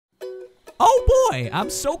Oh boy, I'm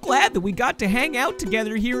so glad that we got to hang out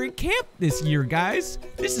together here at camp this year, guys.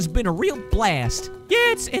 This has been a real blast.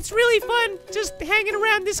 Yeah, it's really fun just hanging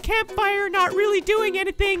around this campfire, not really doing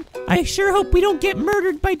anything. I sure hope we don't get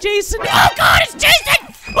murdered by Jason. Oh God, it's Jason!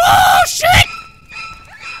 Oh shit!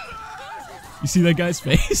 You see that guy's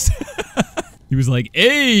face? He was like,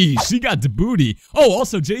 hey, she got the booty. Oh,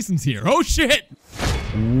 also Jason's here. Oh shit!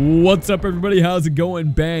 What's up, everybody? How's it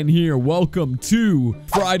going? Ban here. Welcome to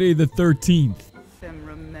Friday the 13th. Them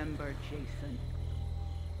remember, Jason.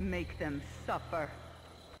 Make them suffer.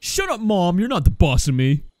 Shut up, Mom. You're not the boss of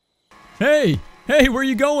me. Hey, where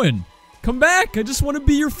you going? Come back. I just want to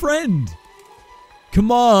be your friend.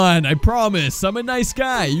 Come on, I promise. I'm a nice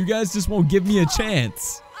guy. You guys just won't give me a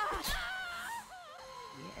chance.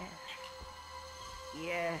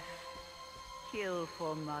 Yes. Kill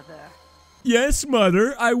for mother. Yes,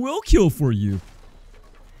 Mother, I will kill for you.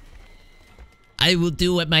 I will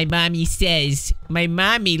do what my mommy says. My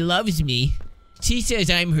mommy loves me. She says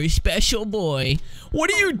I'm her special boy.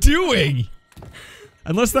 What are you doing?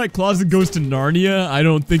 Unless that closet goes to Narnia, I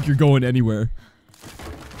don't think you're going anywhere.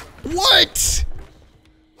 What?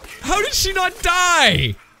 How did she not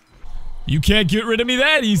die? You can't get rid of me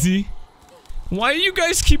that easy. Why do you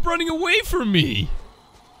guys keep running away from me?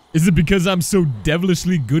 Is it because I'm so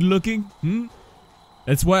devilishly good looking?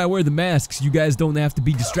 That's why I wear the masks. You guys don't have to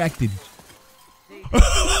be distracted.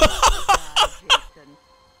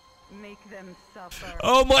 Make them suffer.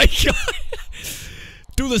 Oh my God!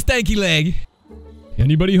 Do the stanky leg.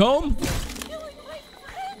 Anybody home?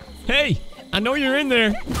 Hey, I know you're in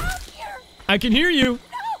there. I can hear you.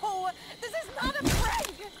 No, this is not a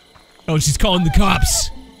prank. Oh, she's calling the cops.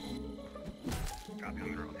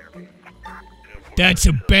 That's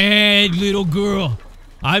a bad little girl.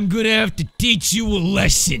 I'm gonna have to teach you a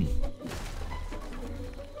lesson.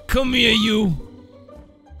 Come here, you.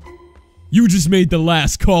 You just made the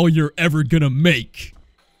last call you're ever gonna make.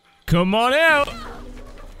 Come on out.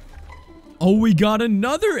 Oh, we got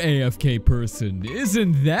another AFK person.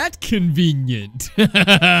 Isn't that convenient?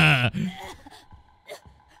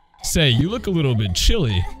 Say, you look a little bit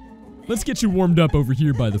chilly. Let's get you warmed up over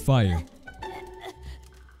here by the fire.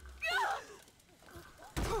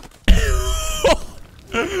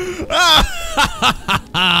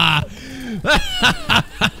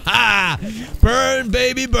 Burn,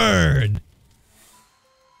 baby, burn.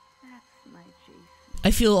 That's my Jason.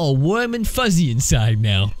 I feel all warm and fuzzy inside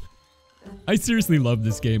now. I seriously love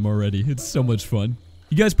this game already. It's so much fun.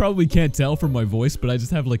 You guys probably can't tell from my voice, but I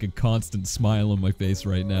just have like a constant smile on my face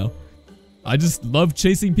right now. I just love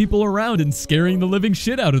chasing people around and scaring the living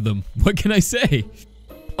shit out of them. What can I say?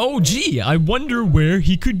 Oh gee, I wonder where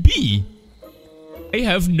he could be. I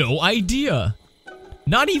have no idea.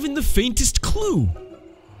 Not even the faintest clue.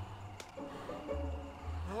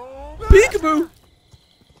 Peekaboo!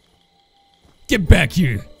 Get back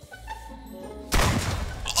here.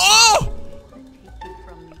 Oh!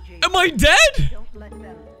 From me, Jason. Am I dead? Don't let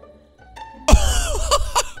them.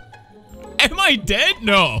 Am I dead?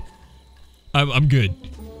 No. I'm good.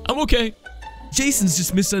 I'm okay. Jason's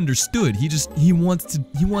just misunderstood. He wants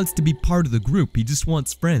to be part of the group. He just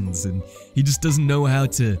wants friends, and he just doesn't know how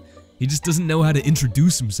to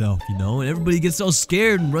introduce himself, you know? And everybody gets all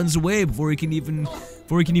scared and runs away before he can even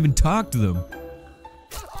talk to them.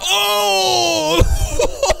 Oh!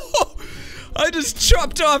 I just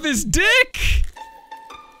chopped off his dick.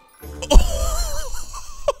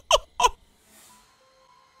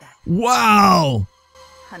 Wow.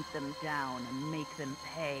 Hunt them down and make them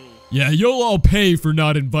pay. Yeah, you'll all pay for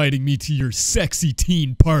not inviting me to your sexy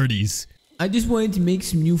teen parties. I just wanted to make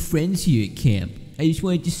some new friends here at camp. I just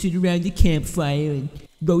wanted to sit around the campfire and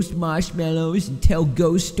roast marshmallows and tell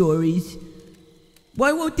ghost stories.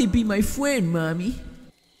 Why won't they be my friend, Mommy?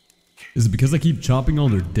 Is it because I keep chopping all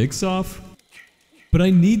their dicks off? But I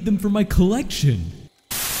need them for my collection.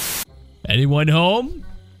 Anyone home?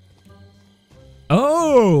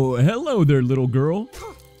 Oh, hello there, little girl.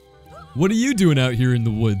 What are you doing out here in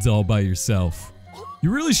the woods all by yourself?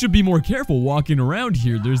 You really should be more careful walking around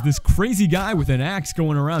here. There's this crazy guy with an axe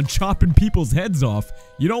going around chopping people's heads off.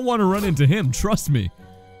 You don't want to run into him, trust me.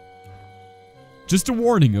 Just a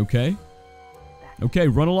warning, okay? Okay,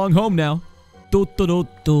 run along home now. Gonna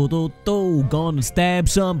stab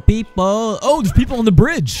some people. Oh, there's people on the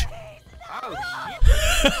bridge.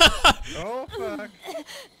 Oh, fuck.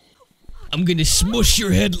 I'm gonna smush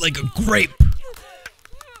your head like a grape.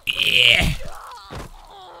 Yeah.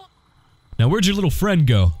 Now, where'd your little friend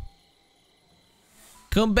go?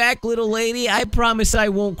 Come back, little lady. I promise I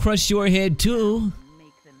won't crush your head, too.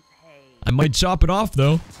 Make them pay. I might chop it off,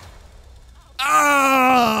 though.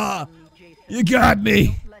 Ah! You got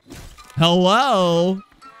me! Hello?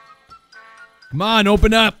 Come on,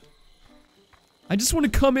 open up. I just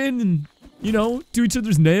want to come in and, you know, do each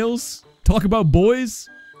other's nails, talk about boys,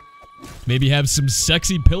 maybe have some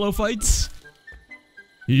sexy pillow fights.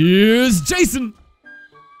 Here's Jason.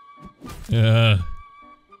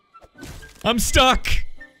 I'm stuck.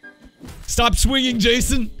 Stop swinging,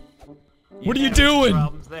 Jason. What are you doing?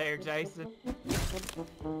 Problems there, Jason.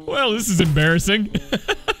 Well, this is embarrassing.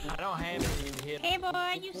 I don't have any to hit. Hey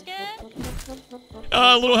boy, you stuck?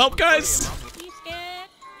 A little help, guys? You stuck?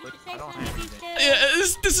 You say I don't something if you have stuck? Yeah,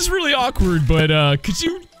 this is really awkward, but could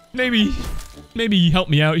you maybe help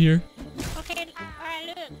me out here? Okay,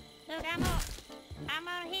 alright, look, I'm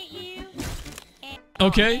gonna hit you. And,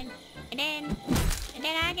 Okay. And then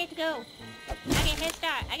I get to go. I get head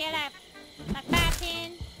start. I get like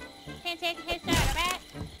 10 seconds head start,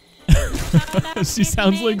 alright? She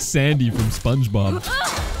sounds like Sandy from SpongeBob.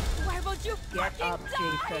 Why won't you Get fucking up,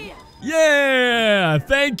 die? Jason. Yeah,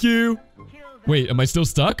 thank you. Wait, am I still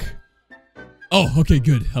stuck? Oh, okay,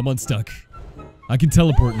 good. I'm unstuck. I can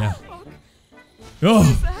teleport now.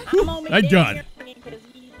 Oh, I'm on thank God.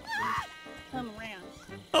 Come around.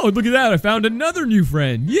 Oh, look at that. I found another new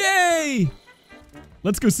friend. Yay!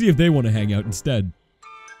 Let's go see if they want to hang out instead.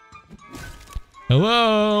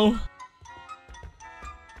 Hello?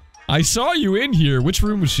 I saw you in here. Which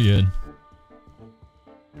room was she in?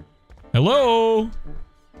 Hello?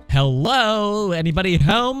 Hello? Anybody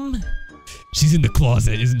home? She's in the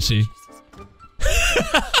closet, isn't she?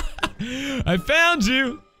 I found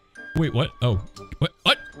you. Wait, what? Oh, what?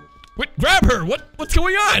 What? Wait, grab her. What's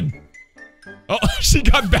going on? Oh, she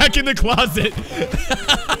got back in the closet.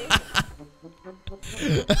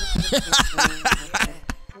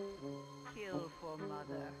 Kill for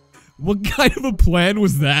mother. What kind of a plan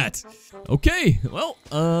was that? Okay, well,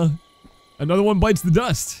 another one bites the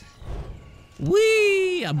dust.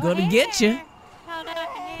 Wee! I'm gonna get you. Hold up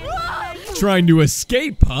and then. Trying to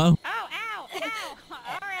escape, huh? Oh, ow, ow.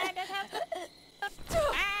 Alright, that's how.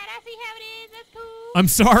 Alright, I see how it is. That's cool. I'm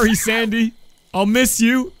sorry, Sandy. I'll miss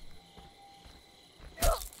you.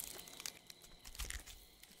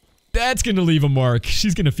 That's gonna leave a mark.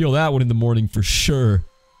 She's gonna feel that one in the morning for sure.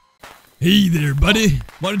 Hey there, buddy.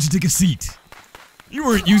 Why don't you take a seat? You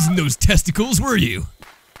weren't using those testicles, were you?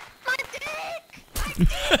 My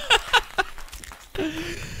dick!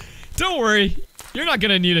 Don't worry. You're not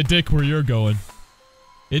gonna need a dick where you're going.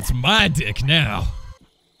 It's my dick now.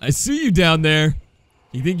 I see you down there.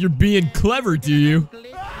 You think you're being clever, do you?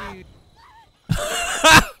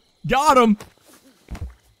 Got him.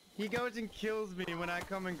 He goes and kills me when I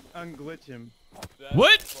come and unglitch him.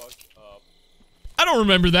 What? I don't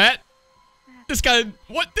remember that. This guy,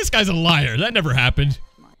 what? This guy's a liar. That never happened.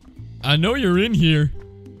 I know you're in here.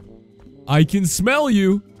 I can smell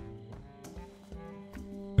you.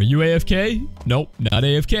 Are you AFK? Nope, not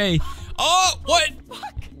AFK. Oh, what?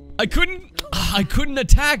 I couldn't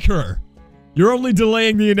attack her. You're only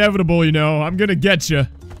delaying the inevitable, you know. I'm gonna get you.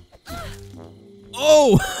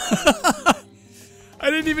 Oh! I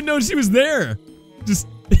didn't even know she was there.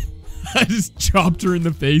 I just chopped her in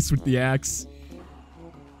the face with the axe.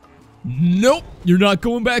 Nope, you're not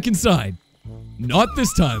going back inside. Not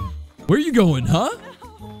this time. Where are you going, huh?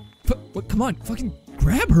 What? Come on, fucking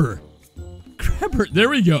grab her. Grab her. There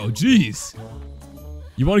we go. Jeez.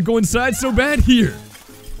 You want to go inside so bad? Here.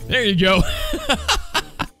 There you go.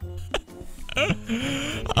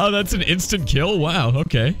 Oh, that's an instant kill? Wow.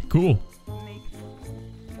 Okay, cool.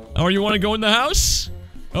 Oh, you want to go in the house?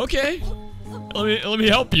 Okay. Let me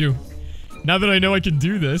help you. Now that I know I can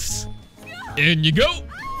do this. In you go.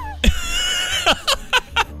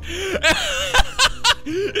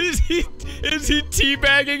 Is he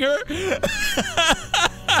teabagging her?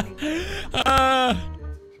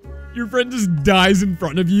 Your friend just dies in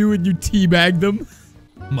front of you and you teabag them.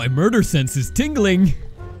 My murder sense is tingling.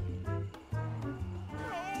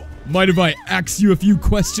 Mind if I ask you a few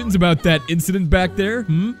questions about that incident back there?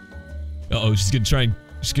 Hmm? Uh-oh, she's gonna try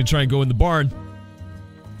and go in the barn.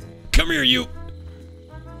 Come here, you.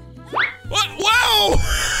 What? Wow!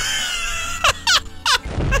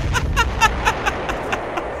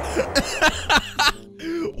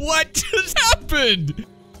 What just happened?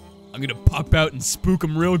 I'm gonna pop out and spook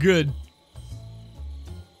him real good.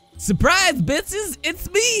 Surprise, bitches! It's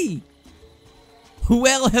me!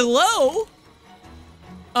 Well, hello!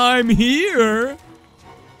 I'm here.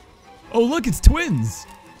 Oh, look, it's twins.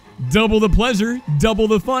 Double the pleasure, double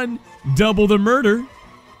the fun, double the murder.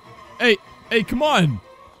 Hey, come on.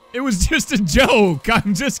 It was just a joke.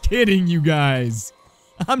 I'm just kidding, you guys.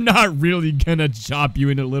 I'm not really gonna chop you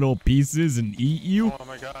into little pieces and eat you. Oh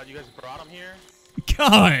my god, you guys brought him here?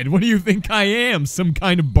 God, what do you think I am? Some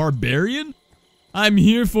kind of barbarian? I'm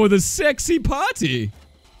here for the sexy party.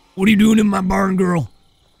 What are you doing in my barn, girl?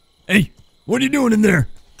 Hey, what are you doing in there?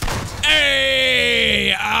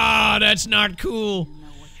 Hey! Ah, that's not cool.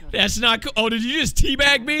 That's not cool. Oh, did you just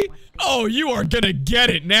teabag me? Oh, you are gonna get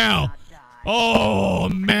it now. Oh,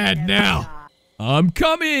 I'm mad now. I'm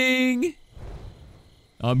coming.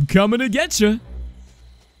 I'm coming to get you.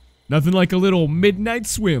 Nothing like a little midnight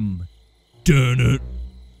swim. Darn it.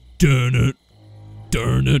 Darn it.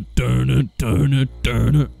 Darn it, darn it, darn it,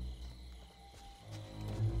 darn it.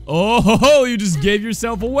 Oh, ho, ho, you just gave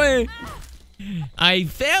yourself away. I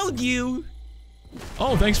failed you.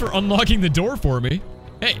 Oh, thanks for unlocking the door for me.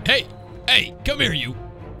 Hey, hey, hey, come here, you.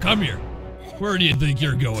 Come here. Where do you think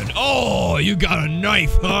you're going? Oh, you got a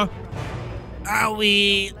knife, huh?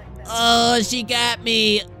 Owie. Oh, she got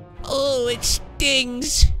me. Oh, it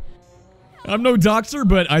stings. I'm no doctor,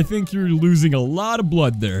 but I think you're losing a lot of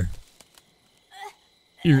blood there.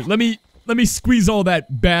 Here, let me squeeze all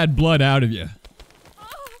that bad blood out of you.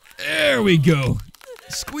 There we go.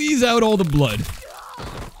 Squeeze out all the blood.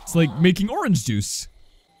 It's like making orange juice.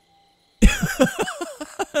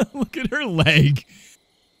 Look at her leg.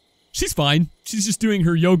 She's fine. She's just doing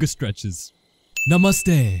her yoga stretches.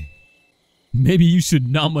 Namaste. Maybe you should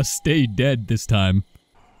namaste dead this time.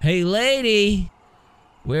 Hey, lady.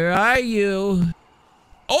 Where are you?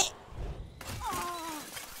 Oh!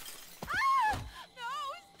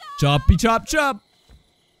 Choppy chop chop.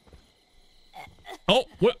 Oh,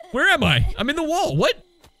 where am I? I'm in the wall. What?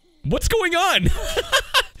 What's going on?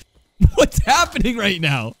 What's happening right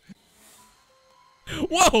now?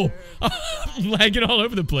 Whoa! I'm lagging all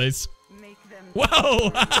over the place. Make them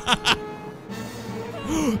Whoa!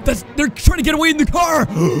 They're trying to get away in the car!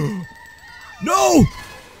 No!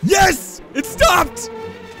 Yes! It stopped!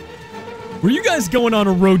 Were you guys going on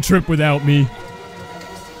a road trip without me?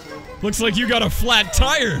 Looks like you got a flat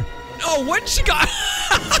tire. Oh, what she got?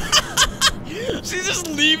 She just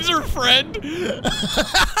leaves her friend.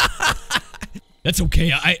 That's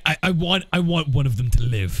okay. I want one of them to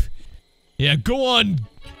live. Yeah, go on.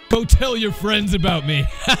 Go tell your friends about me.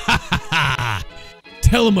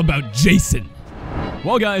 Tell them about Jason.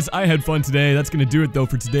 Well, guys, I had fun today. That's going to do it, though,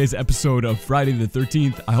 for today's episode of Friday the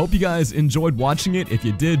 13th. I hope you guys enjoyed watching it. If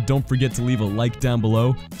you did, don't forget to leave a like down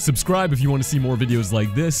below. Subscribe if you want to see more videos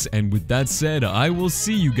like this. And with that said, I will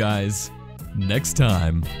see you guys next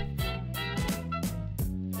time.